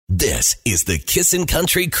This is the Kissin'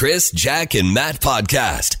 Country Chris, Jack, and Matt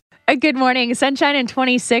podcast. Good morning. Sunshine and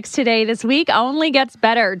 26 today. This week only gets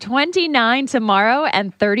better. 29 tomorrow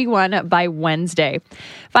and 31 by Wednesday.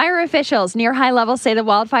 Fire officials near high levels say the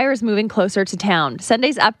wildfire is moving closer to town.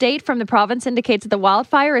 Sunday's update from the province indicates that the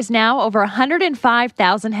wildfire is now over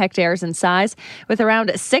 105,000 hectares in size, with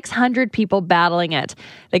around 600 people battling it.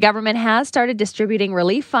 The government has started distributing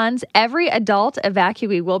relief funds. Every adult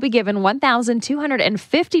evacuee will be given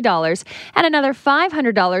 $1,250 and another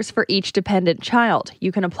 $500 for each dependent child.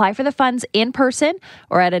 You can apply for the funds in person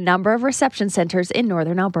or at a number of reception centers in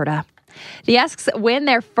northern Alberta. The Esks win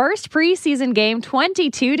their first preseason game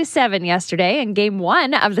 22-7 yesterday, and Game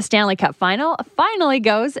 1 of the Stanley Cup Final finally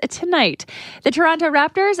goes tonight. The Toronto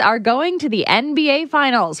Raptors are going to the NBA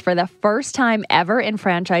Finals for the first time ever in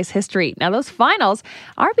franchise history. Now, those finals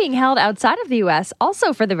are being held outside of the U.S.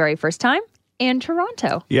 also for the very first time in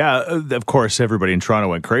Toronto. Yeah, of course, everybody in Toronto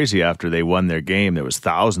went crazy after they won their game. There was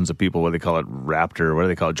thousands of people, what do they call it, Raptor, what do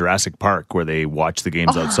they call it, Jurassic Park, where they watch the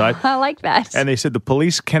games outside. I like that. And they said the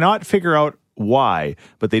police cannot figure out why,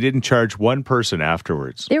 but they didn't charge one person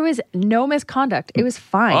afterwards. There was no misconduct. It was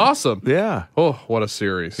fine. Awesome. Yeah. Oh, what a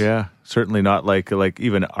series. Yeah. Certainly not like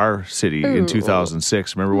even our city in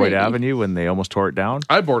 2006. Remember White Avenue when they almost tore it down?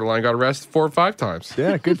 I borderline got arrested 4 or 5 times.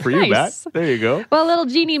 Yeah, good for you, Nice. Matt. There you go. Well, Little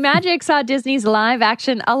Genie Magic saw Disney's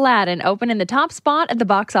live-action Aladdin open in the top spot at the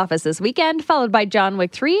box office this weekend, followed by John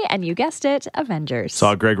Wick 3 and, you guessed it, Avengers.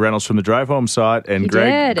 Saw Greg Reynolds from the drive home, saw it, and He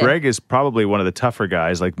Greg did. Greg is probably one of the tougher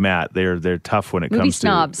guys like Matt. They're tough when it Movie comes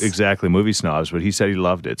snobs. to exactly movie snobs, but he said he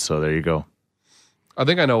loved it, so there you go. I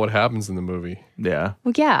think I know what happens in the movie. Yeah.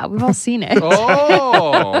 Well, yeah, we've all seen it.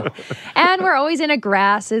 Oh, And we're always in a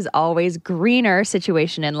grass is always greener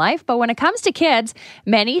situation in life. But when it comes to kids,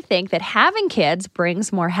 many think that having kids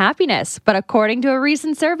brings more happiness. But according to a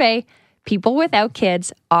recent survey, people without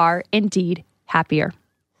kids are indeed happier.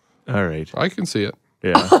 All right. I can see it.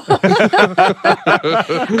 Yeah. I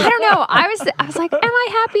don't know. I was like, am I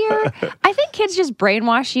happier? I think kids just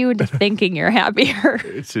brainwash you into thinking you're happier.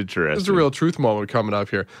 It's There's interesting. a real truth moment coming up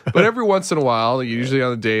here. But every once in a while, usually on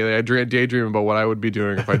the daily, I daydream about what I would be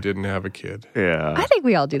doing if I didn't have a kid. Yeah. I think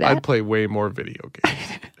we all do that. I'd play way more video games.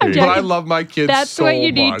 I'm But I joking. love my kids That's so what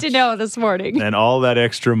you need much. to know this morning. And all that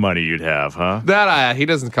extra money you'd have, huh? That he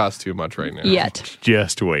doesn't cost too much right now. Yet.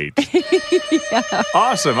 Just wait.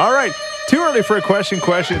 Awesome. All right. Too early for a question.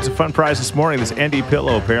 It's a fun prize this morning. This Endy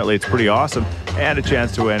pillow, apparently it's pretty awesome. And a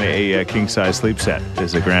chance to win a king-size sleep set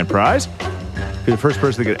is a grand prize. Be the first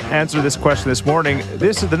person to get answer this question this morning.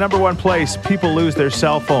 This is the number one place people lose their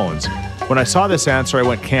cell phones. When I saw this answer, I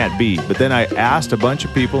went, can't be. But then I asked a bunch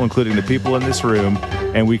of people, including the people in this room,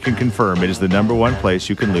 and we can confirm it is the number one place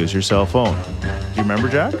you can lose your cell phone. Do you remember,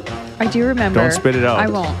 Jack? I do remember. Don't spit it out. I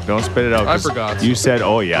won't. Don't spit it out. I 'cause forgot. You said,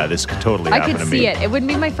 oh, yeah, this could totally I happen could to see me. it. It wouldn't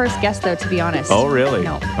be my first guess, though, to be honest. Oh, really?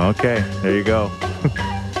 No. Okay, there you go.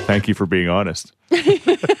 Thank you for being honest.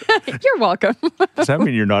 You're welcome. Does that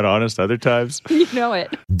mean you're not honest other times? You know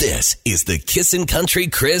it. This is the Kissin' Country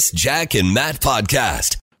Chris, Jack, and Matt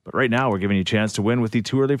podcast. But right now, we're giving you a chance to win with the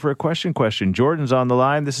Too Early for a Question. Jordan's on the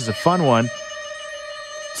line. This is a fun one.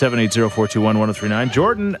 780-421-1039.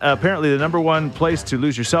 Jordan, apparently the number one place to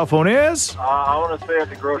lose your cell phone is? I want to stay at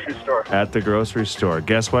the grocery store. At the grocery store.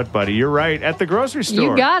 Guess what, buddy? You're right. At the grocery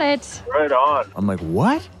store. You got it. Right on. I'm like,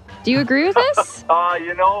 what? Do you agree with this? I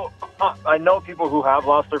know people who have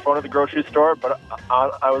lost their phone at the grocery store, but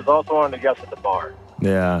I was also wanting to guess at the bar.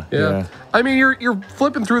 Yeah. I mean, you're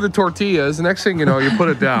flipping through the tortillas. The next thing you know, you put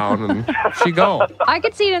it down and she gone. I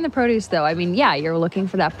could see it in the produce, though. I mean, yeah, you're looking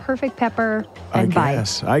for that perfect pepper and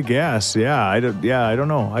bite. I guess. Yeah. I don't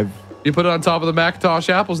know. You put it on top of the Macintosh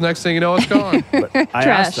apples. Next thing you know, it's gone. I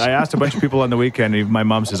Trash. asked a bunch of people on the weekend. And my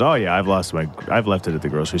mom says, "Oh yeah, I've left it at the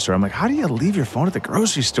grocery store." I'm like, "How do you leave your phone at the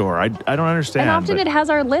grocery store?" I don't understand. And often but- it has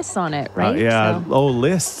our lists on it, right? yeah. So- Oh,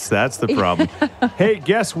 lists. That's the problem. Hey,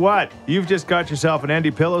 guess what? You've just got yourself an Endy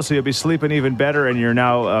pillow, so you'll be sleeping even better, and you're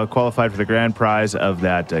now qualified for the grand prize of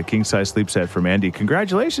that king-size sleep set from Endy.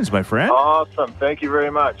 Congratulations, my friend. Awesome. Thank you very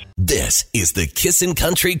much. This is the Kissin'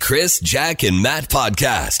 Country Chris, Jack, and Matt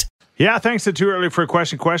podcast. Yeah, thanks to Too Early for a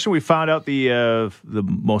Question. We found out the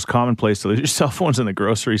most common place to lose your cell phones in the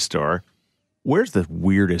grocery store. Where's the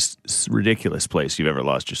weirdest, ridiculous place you've ever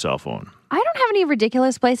lost your cell phone? I don't have any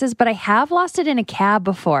ridiculous places, but I have lost it in a cab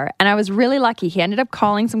before. And I was really lucky. He ended up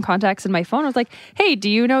calling some contacts in my phone. I was like, hey, do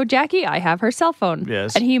you know Jackie? I have her cell phone.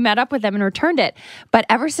 Yes. And he met up with them and returned it. But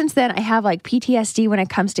ever since then, I have like PTSD when it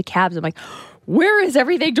comes to cabs. I'm like, where is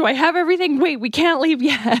everything? Do I have everything? Wait, we can't leave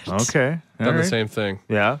yet. Okay. All Done the right. same thing.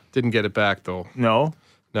 Yeah. Didn't get it back though. No.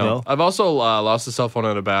 No. I've also lost a cell phone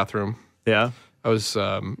in a bathroom. Yeah. I was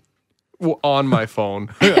on my phone.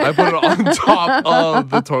 I put it on top of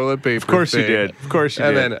the toilet paper. Of course you did. Of course you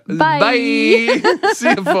did. And then, Bye. bye. See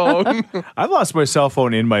you, phone. I've lost my cell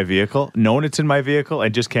phone in my vehicle, known it's in my vehicle,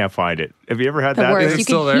 and just can't find it. Have you ever had The that? worst. Is it You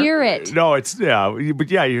still can there? hear it. No, it's,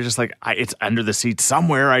 but you're just like, it's under the seat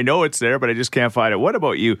somewhere. I know it's there, but I just can't find it. What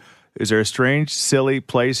about you? Is there a strange, silly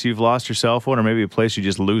place you've lost your cell phone, or maybe a place you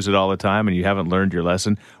just lose it all the time and you haven't learned your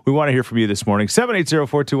lesson? We want to hear from you this morning.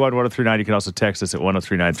 780-421-1039. You can also text us at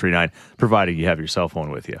 103939, providing you have your cell phone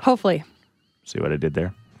with you. Hopefully. See what I did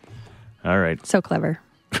there? All right. So clever.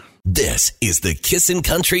 This is the Kissin'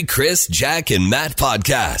 Country Chris, Jack, and Matt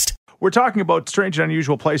podcast. We're talking about strange and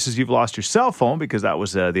unusual places you've lost your cell phone, because that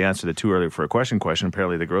was the answer to Too Early for a Question.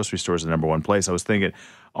 Apparently the grocery store is the number one place. I was thinking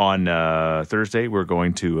on Thursday we're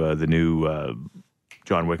going to the new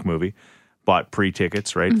John Wick movie. Bought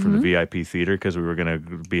pre-tickets, right, from the VIP theater because we were going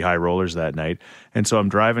to be high rollers that night. And so I'm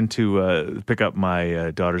driving to pick up my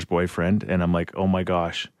daughter's boyfriend, and I'm like, oh my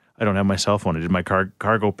gosh, I don't have my cell phone. I did my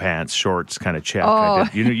cargo pants, shorts kind of check. Oh.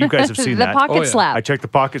 You guys have seen The that. pocket Oh, yeah. slap. I checked the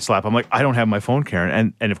pocket slap. I'm like, I don't have my phone,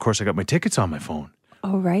 Karen. And of course, I got my tickets on my phone.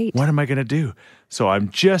 Oh, right. What am I going to do? So I'm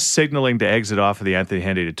just signaling to exit off of the Anthony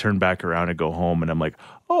Henday to turn back around and go home. And I'm like,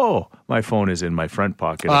 oh, my phone is in my front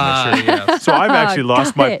pocket of my shirt. Yeah. So I've actually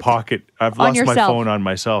lost Got my it. pocket. I've On lost my yourself. phone on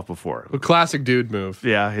myself before. A classic dude move.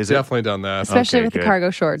 Yeah, is it? Definitely done that. Especially Okay, with the good. cargo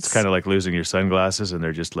shorts. It's kind of like losing your sunglasses and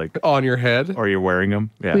they're just like, On your head. or you're wearing them.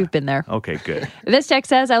 Yeah. We've been there. Okay, good. This text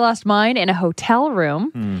says, I lost mine in a hotel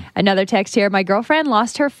room. Another text here, my girlfriend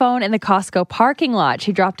lost her phone in the Costco parking lot.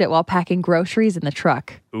 She dropped it while packing groceries in the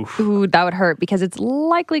truck. Oof. Ooh, that would hurt because it's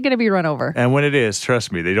likely going to be run over. And when it is,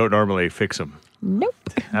 trust me, they don't normally fix them. Nope.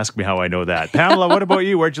 Ask me how I know that. Pamela, what about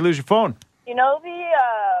you? Where'd you lose your phone? You know the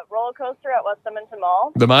roller coaster at West Edmonton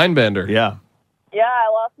Mall? The mind bender. Yeah. Yeah, I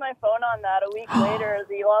lost my phone on that. A week later,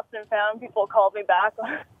 the lost and found people called me back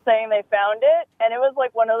saying they found it, and it was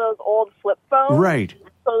like one of those old flip phones. Right.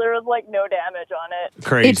 So there was like no damage on it.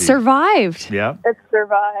 Crazy. It survived. Yeah. It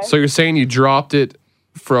survived. So you're saying you dropped it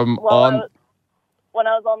from When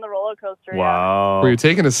I was on the roller coaster. Wow. Were you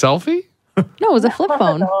taking a selfie? No, it was a flip Yeah.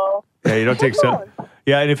 phone. So, Yeah, you don't take so.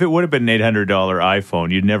 Yeah, and if it would have been an $800 iPhone,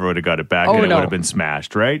 you never would have got it back, Oh, and it no. would have been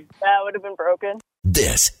smashed, right? that would have been broken.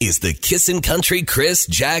 This is the Kissin' Country Chris,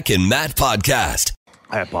 Jack, and Matt podcast.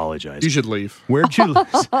 I apologize. You should leave. Where'd you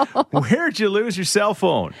lose? Where'd you lose your cell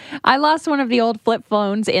phone? I lost one of the old flip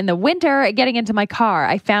phones in the winter getting into my car.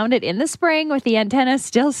 I found it in the spring with the antenna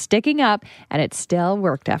still sticking up, and it still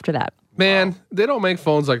worked after that. Man, they don't make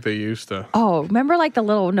phones like they used to. Oh, remember like the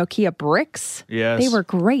little Nokia bricks? Yes. They were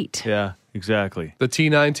great. Yeah, exactly. The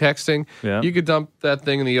T9 texting, Yeah. you could dump that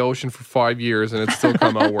thing in the ocean for 5 years and it'd still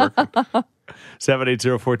come out working.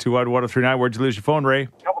 780-421-1039. Where'd you lose your phone, Ray? A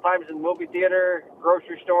couple times in the movie theater,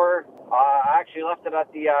 grocery store. I actually left it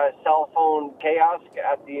at the cell phone kiosk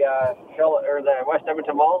at the the West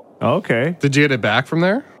Edmonton Mall. Okay. Did you get it back from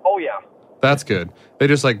there? Oh yeah, That's good. They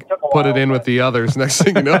just like Took a put it while, in with but- the others. Next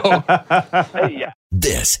thing you know. hey, yeah.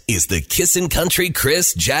 This is the Kissin' Country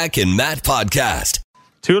Chris, Jack, and Matt podcast.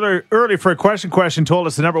 Too early for a question told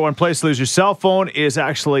us the number one place to lose your cell phone is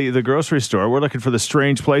actually the grocery store. We're looking for the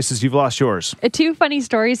strange places you've lost yours. Two funny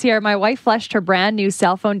stories here. My wife flushed her brand new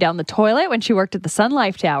cell phone down the toilet when she worked at the Sun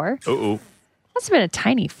Life Tower. Uh-oh. Must have been a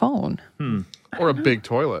tiny phone. Or a big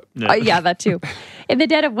toilet. Yeah, that too. In the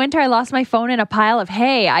dead of winter, I lost my phone in a pile of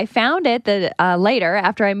hay. I found it later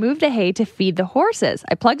after I moved the hay to feed the horses.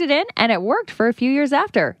 I plugged it in, and it worked for a few years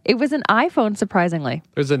after. It was an iPhone, surprisingly.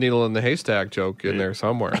 There's a needle in the haystack joke in there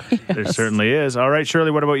somewhere. There certainly is. All right,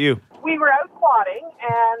 Shirley, what about you? We were out quadding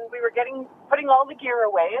and we were putting all the gear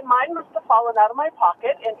away, and mine must have fallen out of my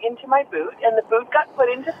pocket and into my boot, and the boot got put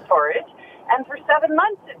into storage, and for 7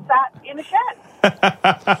 months it sat in a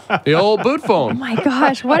shed. The old boot Oh phone. my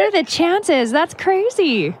gosh, what are the chances? That's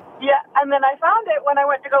crazy. Yeah, and then I found it when I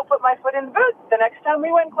went to go put my foot in the boot the next time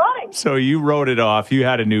we went quadding. So you wrote it off. You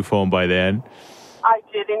had a new phone by then. I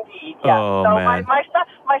did indeed, yeah. Oh, so man. my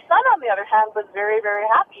son, on the other hand, was very, very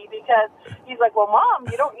happy because he's like, well, Mom,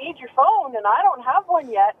 you don't need your phone, and I don't have one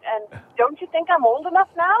yet, and don't you think I'm old enough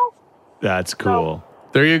now? That's cool.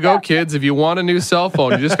 There you go, kids. If you want a new cell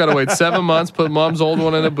phone, you just got to wait 7 months, put mom's old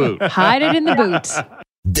one in a boot. Hide it in the boots.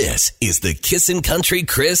 This is the Kissin' Country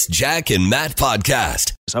Chris, Jack, and Matt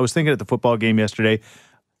podcast. I was thinking at the football game yesterday,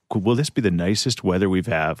 will this be the nicest weather we've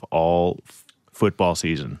had all football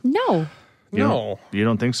season? No, You No. don't- You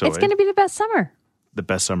don't think so? it's going to be the best summer. the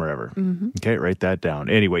best summer ever. Okay, write that down.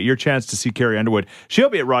 Anyway, your chance to see Carrie Underwood. She'll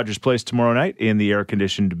be at Rogers Place tomorrow night in the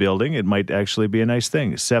air-conditioned building. It might actually be a nice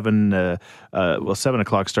thing. 7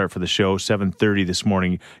 o'clock start for the show. 7:30 this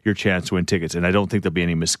morning, your chance to win tickets. And I don't think there'll be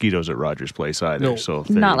any mosquitoes at Rogers Place either. No. So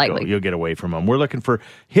there Not you likely. go. You'll get away from them. We're looking for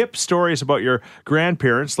hip stories about your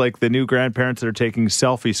grandparents, like the new grandparents that are taking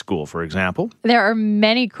selfie school, for example. There are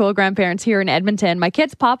many cool grandparents here in Edmonton. My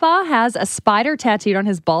kid's papa has a spider tattooed on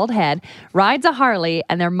his bald head, rides a Harley,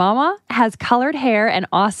 and their mama has colored hair and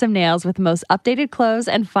awesome nails with the most updated clothes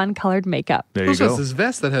and fun colored makeup. There you Who's go. this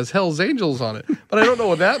vest that has Hell's Angels on it? But I don't know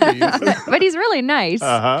what that means. But he's really nice.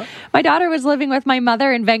 My daughter was living with my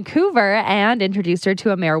mother in Vancouver and introduced her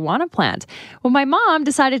to a marijuana plant. Well, my mom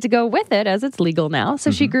decided to go with it as it's legal now.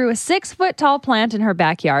 So she grew a 6-foot-tall plant in her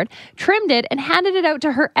backyard, trimmed it, and handed it out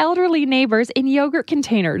to her elderly neighbors in yogurt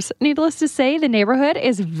containers. Needless to say, the neighborhood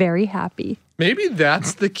is very happy. Maybe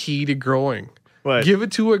that's the key to growing. What? Give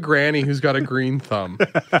it to a granny who's got a green thumb.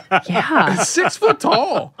 Yeah, 6 foot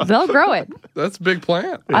tall. they'll grow it. That's a big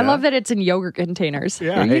plant. I love that it's in yogurt containers.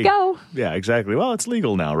 Yeah, Here you hey. go. Yeah, exactly. Well, it's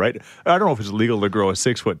legal now, right? I don't know if it's legal to grow a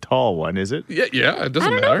 6-foot-tall one, is it? Yeah, it doesn't I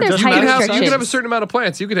don't know matter. if there's You height can have restrictions. a certain amount of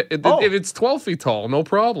plants. You could, Oh. if it's 12 feet tall, no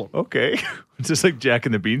problem. Okay. It's just like Jack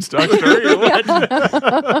and the Beanstalk story or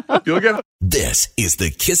what? You'll get This is the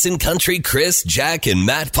Kissin' Country Chris, Jack, and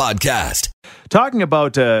Matt podcast. Talking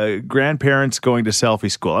about grandparents going to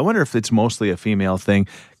selfie school. I wonder if it's mostly a female thing.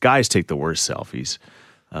 Guys take the worst selfies.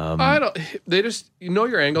 I don't. They just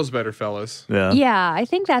your angles better, fellas. Yeah. Yeah, I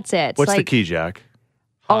think that's it. What's the Like, key, Jack?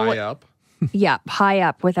 High up. Yeah, high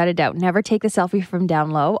up, without a doubt. Never take the selfie from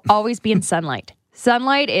down low. Always be in sunlight.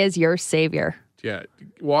 Sunlight is your savior. Yeah,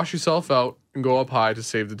 wash yourself out and go up high to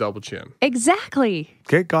save the double chin. Exactly.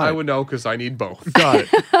 Okay, got I it. would know because I need both. Got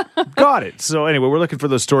it. Got it. So anyway, we're looking for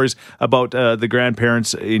those stories about the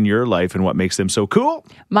grandparents in your life and what makes them so cool.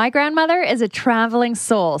 My grandmother is a traveling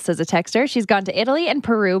soul, says a texter. She's gone to Italy and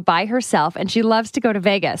Peru by herself, and she loves to go to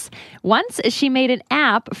Vegas. Once she made an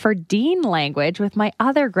app for Dean language with my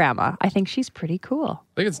other grandma. I think she's pretty cool.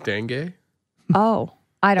 I think it's dengue. Oh,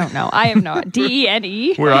 I don't know. I have no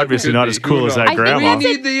DENE. We're obviously Could not be. as cool Who as knows? that I think grandma. We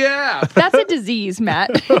need the app. That's a disease,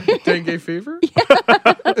 Matt. Dengue fever.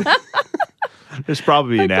 There's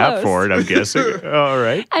probably an app Close. for it, I'm guessing. All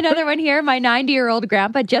right. Another one here. My 90-year-old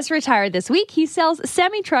grandpa just retired this week. He sells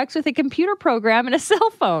semi-trucks with a computer program and a cell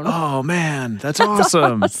phone. Oh, man. That's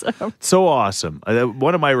awesome. So awesome.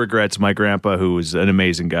 One of my regrets, my grandpa, who was an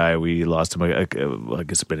amazing guy, we lost him, I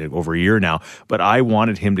guess it's been over a year now, but I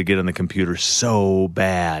wanted him to get on the computer so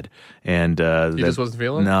bad. And He just wasn't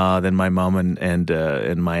feeling it? No, then my mom and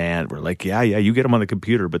my aunt were like, yeah, you get him on the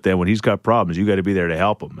computer, but then when he's got problems, you got to be there to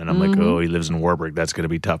help him. And I'm like, oh, he lives in Warburg. That's going to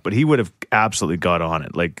be tough. But he would have absolutely got on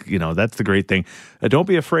it. Like, that's the great thing. Don't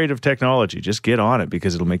be afraid of technology. Just get on it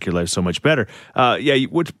because it'll make your life so much better.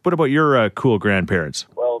 What about your cool grandparents?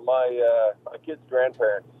 Well, my kids'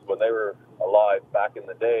 grandparents, when they were alive back in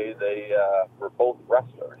the day, they were both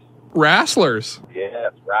wrestlers. Wrestlers.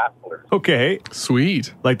 Yes, wrestlers. Okay.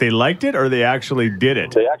 Sweet. Like they liked it or they actually did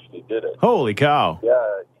it? They actually did it. Holy cow.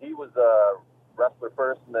 Yeah, he was a wrestler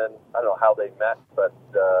first, and then I don't know how they met, but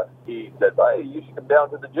he said, hey, you should come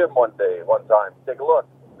down to the gym one time, take a look.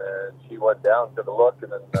 And she went down, took a look,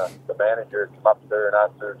 and then the manager came up to her and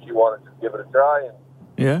asked her if she wanted to give it a try, and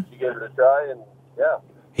Yeah. she gave it a try, and yeah,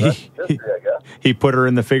 that's history, I guess. He put her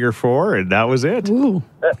in the figure 4 and that was it. Ooh.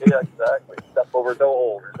 Yeah, exactly. Step over no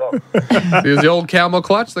hold or something. It was the old camel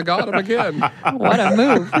clutch that got him again. What a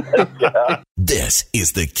move. This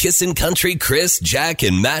is the Kissin' Country Chris, Jack,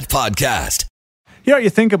 and Matt podcast. You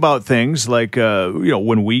think about things like,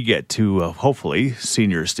 when we get to, hopefully,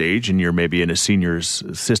 senior stage and you're maybe in a senior's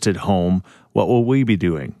assisted home, what will we be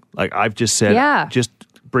doing? Like I've just said, Yeah. just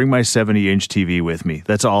bring my 70-inch TV with me.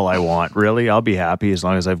 That's all I want, really. I'll be happy as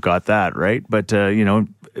long as I've got that, right? But,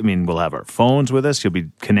 we'll have our phones with us. You'll be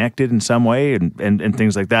connected in some way and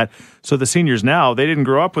things like that. So the seniors now, they didn't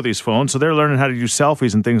grow up with these phones, so they're learning how to do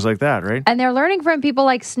selfies and things like that, right? And they're learning from people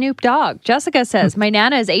like Snoop Dogg. Jessica says, my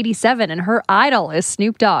Nana is 87 and her idol is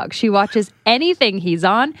Snoop Dogg. She watches anything he's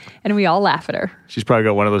on and we all laugh at her. She's probably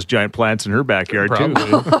got one of those giant plants in her backyard, too.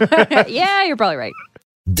 Probably. Yeah, you're probably right.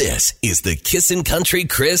 This is the Kissin' Country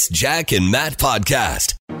Chris, Jack, and Matt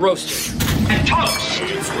podcast.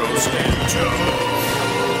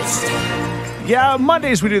 Yeah,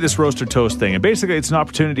 Mondays we do this roast or toast thing, and basically it's an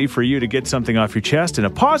opportunity for you to get something off your chest in a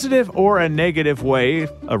positive or a negative way.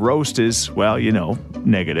 A roast is,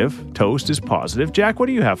 negative. Toast is positive. Jack, what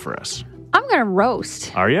do you have for us? I'm going to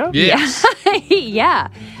roast. Are you? Yes. Yeah.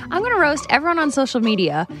 I'm going to roast everyone on social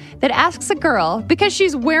media that asks a girl, because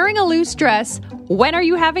she's wearing a loose dress, when are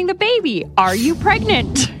you having the baby? Are you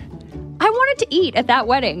pregnant? I wanted to eat at that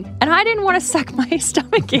wedding, and I didn't want to suck my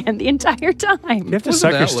stomach in the entire time. You have to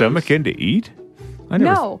suck your stomach in to eat?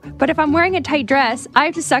 No, but if I'm wearing a tight dress, I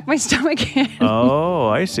have to suck my stomach in. Oh,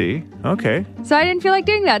 I see. Okay. So I didn't feel like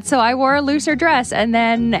doing that. So I wore a looser dress. And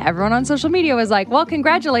then everyone on social media was like, well,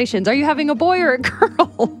 congratulations. Are you having a boy or a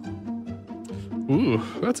girl? Ooh,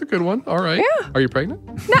 that's a good one. All right. Yeah. Are you pregnant?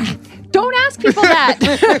 No, don't ask people that.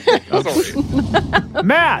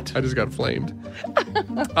 Matt! I just got flamed.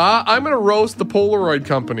 I'm going to roast the Polaroid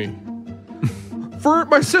company. For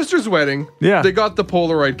my sister's wedding, they got the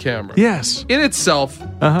Polaroid camera. Yes. In itself,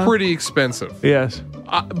 pretty expensive. Yes.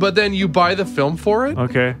 But then you buy the film for it.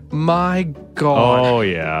 Okay. My God. Oh,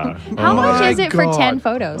 yeah. How much is it for 10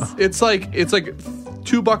 photos? It's like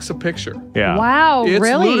 $2 a picture. Yeah. Wow, It's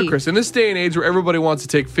really? ludicrous. In this day and age where everybody wants to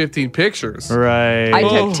take 15 pictures. Right. I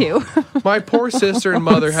took 2. My poor sister and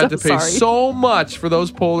mother had to pay sorry. so much for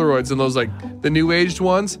those Polaroids and those, like, the new aged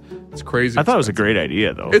ones. It's crazy. I thought it was a great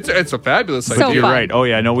idea, though. It's a fabulous So idea. You're fun. right. Oh,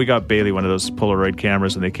 yeah. I know we got Bailey one of those Polaroid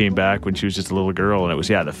cameras when they came back when she was just a little girl, and it was,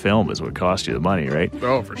 the film is what cost you the money, right?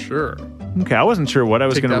 Oh, for sure. Okay, I wasn't sure what I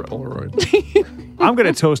was Take going that to... Polaroid. I'm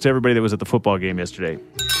going to toast everybody that was at the football game yesterday.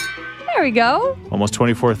 There we go. Almost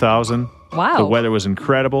 24,000. Wow. The weather was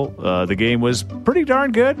incredible. The game was pretty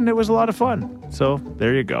darn good, and it was a lot of fun. So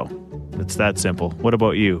there you go. It's that simple. What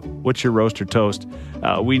about you? What's your roast or toast?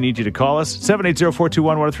 We need you to call us,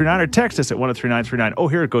 780-421-1039, or text us at 103939. Oh,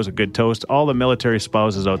 here it goes, a good toast. All the military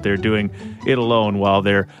spouses out there doing it alone while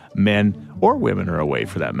their men or women are away,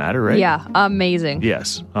 for that matter, right? Yeah, amazing.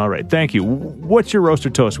 Yes. All right. Thank you. What's your roast or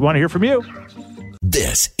toast? We want to hear from you.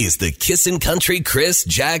 This is the Kissin' Country Chris,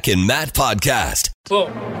 Jack, and Matt podcast.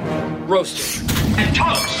 Boom. Roasted. And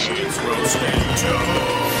toast. It's roasted and toast.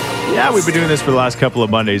 Yeah, we've been doing this for the last couple of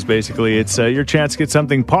Mondays, basically. It's your chance to get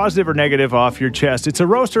something positive or negative off your chest. It's a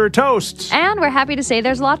roast or a toast. And we're happy to say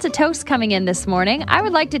there's lots of toasts coming in this morning. I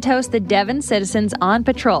would like to toast the Devon citizens on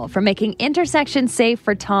patrol for making intersections safe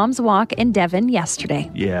for Tom's Walk in Devon yesterday.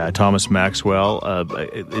 Yeah, Thomas Maxwell.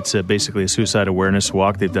 It's basically a suicide awareness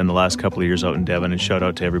walk they've done the last couple of years out in Devon, and shout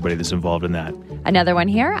out to everybody that's involved in that. Another one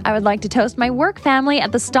here. I would like to toast my work family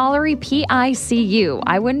at the Stollery PICU.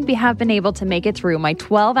 I wouldn't have been able to make it through my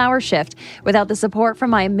 12-hour shift without the support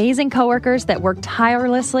from my amazing coworkers that work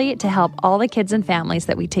tirelessly to help all the kids and families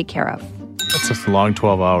that we take care of. That's just a long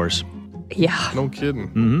 12 hours. Yeah. No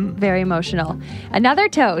kidding. Very emotional. Another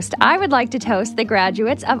toast. I would like to toast the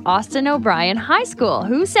graduates of Austin O'Brien High School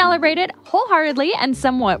who celebrated wholeheartedly and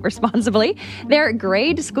somewhat responsibly their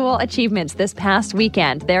grade school achievements this past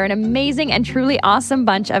weekend. They're an amazing and truly awesome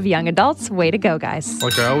bunch of young adults. Way to go, guys.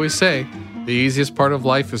 Like I always say, the easiest part of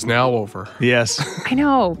life is now over. Yes. I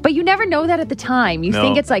know, but you never know that at the time. You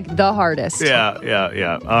think it's like the hardest. Yeah.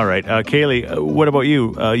 All right. Kaylee, what about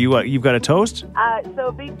you? You've got a toast?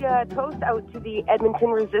 So big toast out to the Edmonton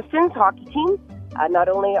Resistance hockey team. Not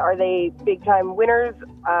only are they big-time winners,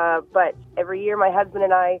 but every year my husband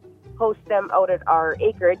and I host them out at our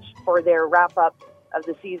acreage for their wrap-up of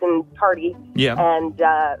the season party. Yeah. And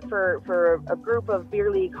for a group of beer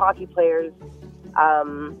league hockey players,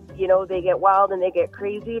 they get wild and they get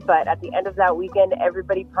crazy, but at the end of that weekend,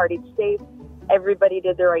 everybody partied safe. Everybody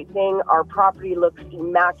did the right thing. Our property looks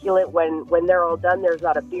immaculate. When they're all done, there's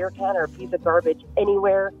not a beer can or a piece of garbage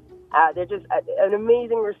anywhere. They're just an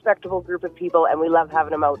amazing, respectable group of people, and we love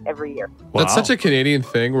having them out every year. Wow. That's such a Canadian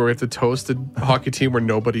thing where we have to toast a hockey team where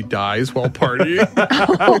nobody dies while partying.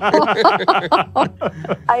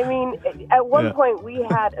 I mean, at one point, we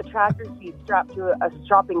had a tractor seat strapped to a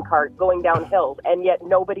shopping cart going down hills, and yet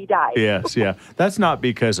nobody died. Yes, yeah. That's not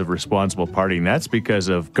because of responsible partying. That's because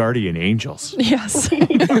of guardian angels. Yes.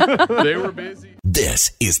 They were busy.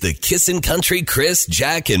 This is the Kissin' Country Chris,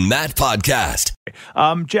 Jack, and Matt podcast.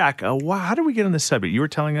 Jack, how did we get on this subject? You were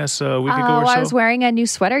telling us a week ago or so? I was wearing a new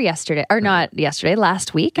sweater yesterday, or not yesterday,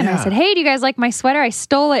 last week. And I said, hey, do you guys like my sweater? I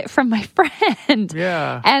stole it from my friend.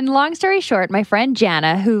 Yeah. And long story short, my friend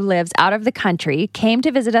Jana, who lives out of the country, came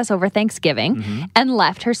to visit us over Thanksgiving and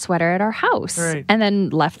left her sweater at our house and then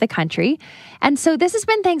left the country. And so this has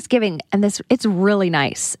been Thanksgiving, and it's really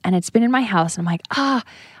nice. And it's been in my house, and I'm like,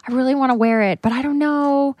 I really want to wear it, but I don't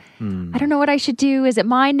know. I don't know what I should do. Is it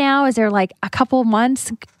mine now? Is there like a couple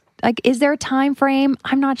months? Like, is there a time frame?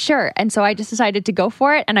 I'm not sure. And so I just decided to go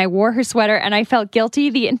for it, and I wore her sweater, and I felt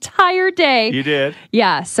guilty the entire day. You did?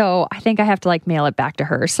 Yeah, so I think I have to like mail it back to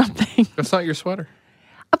her or something. That's not your sweater.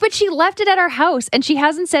 But she left it at our house, and she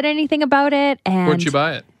hasn't said anything about it. And Where'd you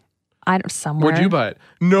buy it? Somewhere. Where'd you buy it?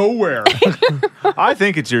 Nowhere. I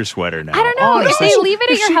think it's your swetter now. I don't know. Honestly. If they leave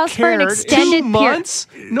it at your house for an extended 2 months?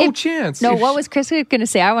 No chance. No, what was Chris going to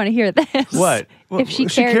say? I want to hear this. What? If she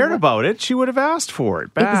cared about it, she would have asked for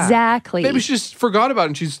it back. Exactly. Maybe she just forgot about it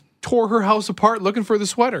and she's tore her house apart looking for the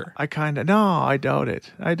sweater. I doubt it.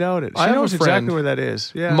 She I knows have a friend, exactly where that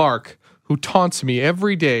is. Yeah. Mark, who taunts me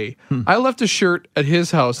every day. I left a shirt at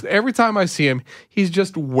his house. Every time I see him, he's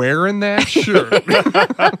just wearing that shirt.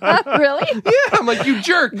 Really? Yeah, I'm like, you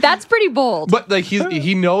jerk. That's pretty bold. But like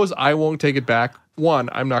he knows I won't take it back. One,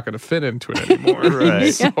 I'm not going to fit into it anymore.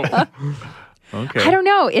 Right. So, Okay. I don't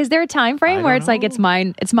know. Is there a time frame where it's like it's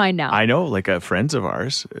mine now? I know, like friends of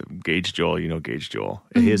ours, Gage Joel. You know Gage Joel.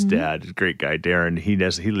 His dad, great guy, Darren. He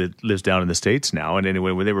lives down in the States now. And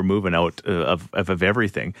anyway, when they were moving out of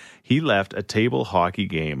everything, he left a table hockey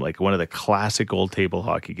game, like one of the classic old table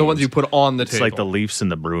hockey games. the ones you put on the table. It's like the Leafs and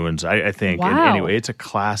the Bruins, I think. Wow. And anyway, it's a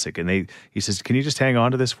classic. And he says, "Can you just hang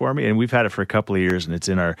on to this for me?" And we've had it for a couple of years, and it's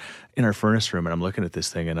in our furnace room. And I'm looking at this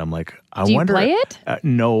thing, and I'm like, Do you play it?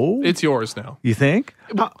 No. It's yours now. You think?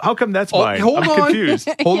 How come that's mine? Hold I'm on. confused.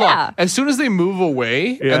 Hold Yeah. on. As soon as they move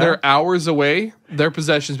away Yeah. and they're hours away, their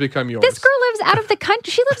possessions become yours. This girl lives out of the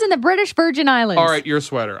country. She lives in the British Virgin Islands. All right, your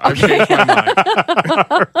sweater. I've changed my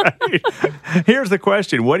mind. Right. Here's the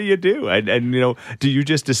question: what do you do? And do you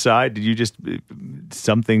just decide? Did you just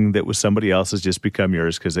something that was somebody else's just become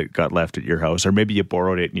yours because it got left at your house, or maybe you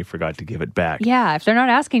borrowed it and you forgot to give it back? Yeah, if they're not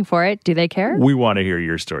asking for it, do they care? We want to hear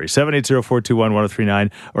your story.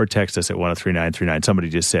 780-421-1039 or text us at 103939. Somebody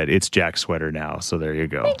just said it's Jack's sweater now, so there you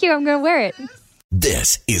go. Thank you. I'm going to wear it.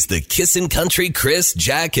 This is the Kissin' Country Chris,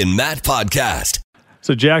 Jack, and Matt podcast.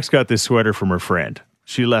 So Jack's got this sweater from her friend.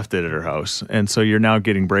 She left it at her house, and so you're now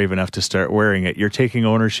getting brave enough to start wearing it. You're taking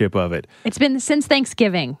ownership of it. It's been since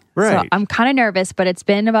Thanksgiving. Right. So I'm kind of nervous, but it's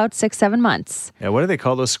been about 6-7 months. Yeah, what do they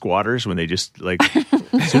call those squatters when they just like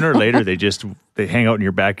sooner or later they hang out in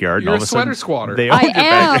your backyard? You're and all a of a sudden, sweater squatter. They own your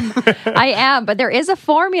backyard. I am, but there is a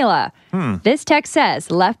formula. This text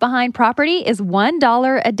says left behind property is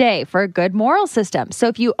 $1 a day for a good moral system. So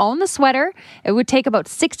if you own the sweater, it would take about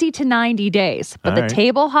 60 to 90 days. But All the right.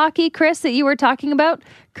 table hockey, Chris, that you were talking about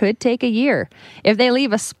could take a year. If they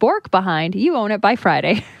leave a spork behind, you own it by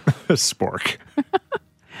Friday. Spork.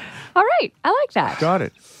 All right. I like that. Got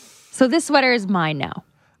it. So this sweater is mine now.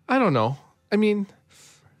 I don't know. I mean,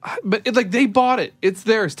 but they bought it. It's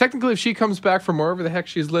theirs. Technically, if she comes back from wherever the heck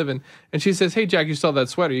she's living and she says, "Hey, Jack, you saw that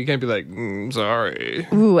sweater," you can't be like, "Sorry."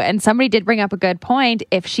 Ooh, and somebody did bring up a good point.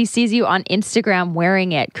 If she sees you on Instagram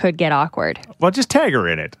wearing it, could get awkward. Well, just tag her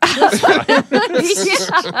in it. As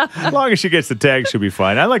long as she gets the tag, she'll be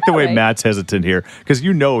fine. I like the way right. Matt's hesitant here because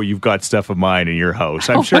you've got stuff of mine in your house.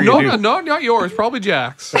 I'm sure you do. No, not yours. Probably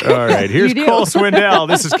Jack's. All right, here's You do. Cole Swindell.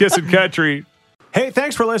 This is Kissin' Country. Hey,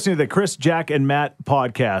 thanks for listening to the Chris, Jack, and Matt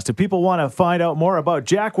podcast. If people want to find out more about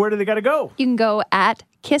Jack, where do they got to go? You can go at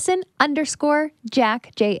Kissin_Jack,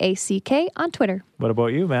 Jack, on Twitter. What about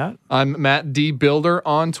you, Matt? I'm Matt D. Builder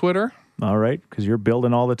on Twitter. All right, because you're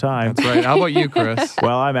building all the time. That's right. How about you, Chris?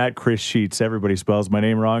 Well, I'm at Chris Sheets. Everybody spells my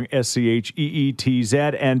name wrong,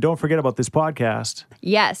 SCHEETZ. And don't forget about this podcast.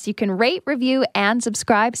 Yes, you can rate, review, and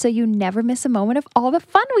subscribe so you never miss a moment of all the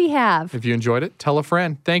fun we have. If you enjoyed it, tell a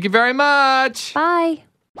friend. Thank you very much. Bye.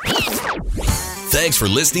 Thanks for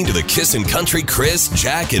listening to the Kissin' Country Chris,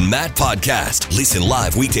 Jack, and Matt podcast. Listen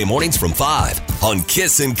live weekday mornings from 5 on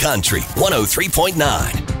Kissin' Country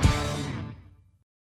 103.9.